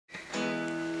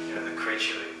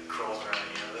creature that crawls around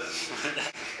the universe.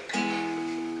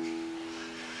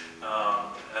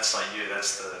 That's not you,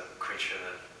 that's the creature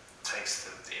that takes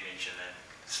the image and then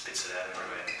spits it out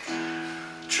everywhere.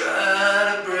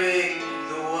 Try to break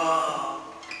the wall,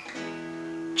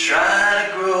 try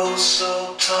to grow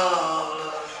so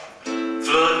taller,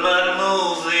 flood might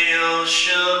move the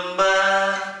ocean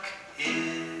back here.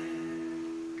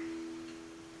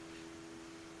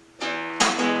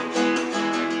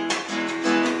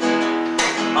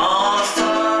 On a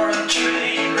foreign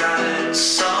train writing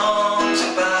songs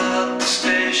about the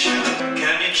station,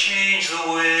 can you change the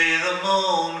way the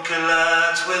moon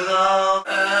collides with all?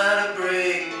 Try to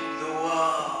break the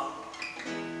wall,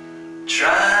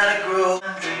 try to grow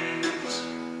dreams.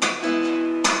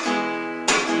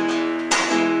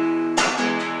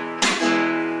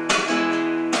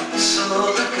 So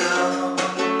the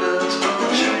government builds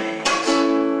more trains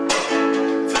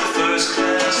for the first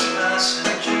class passengers.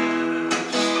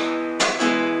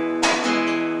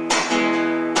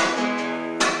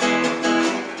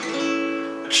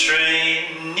 A train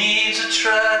needs a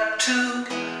track to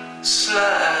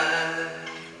slide,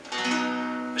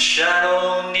 a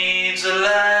shadow needs a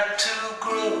light to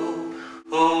grow.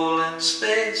 Hole in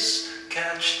space,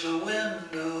 catch the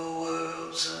window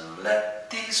worlds and let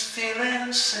these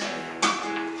feelings sing.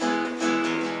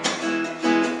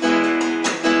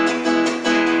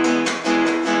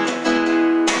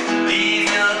 Leave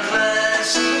your class,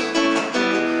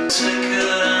 take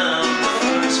out the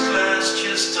first class,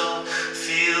 just don't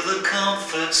feel the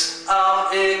comforts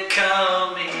of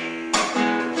economy.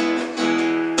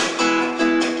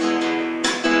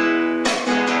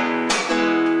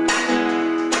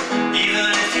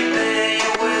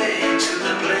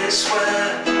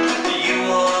 Where you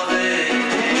are there,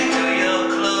 do your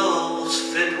clothes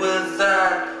fit with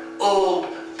that old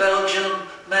Belgian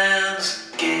man's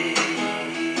gaze?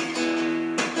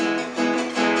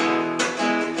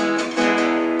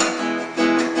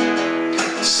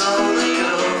 So the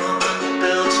government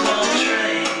builds more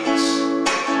trains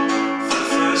for the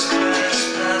first class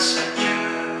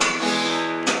passengers.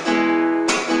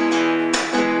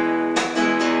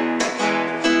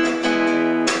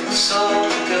 So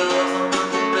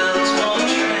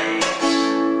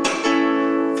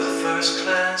first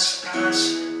class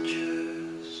pass.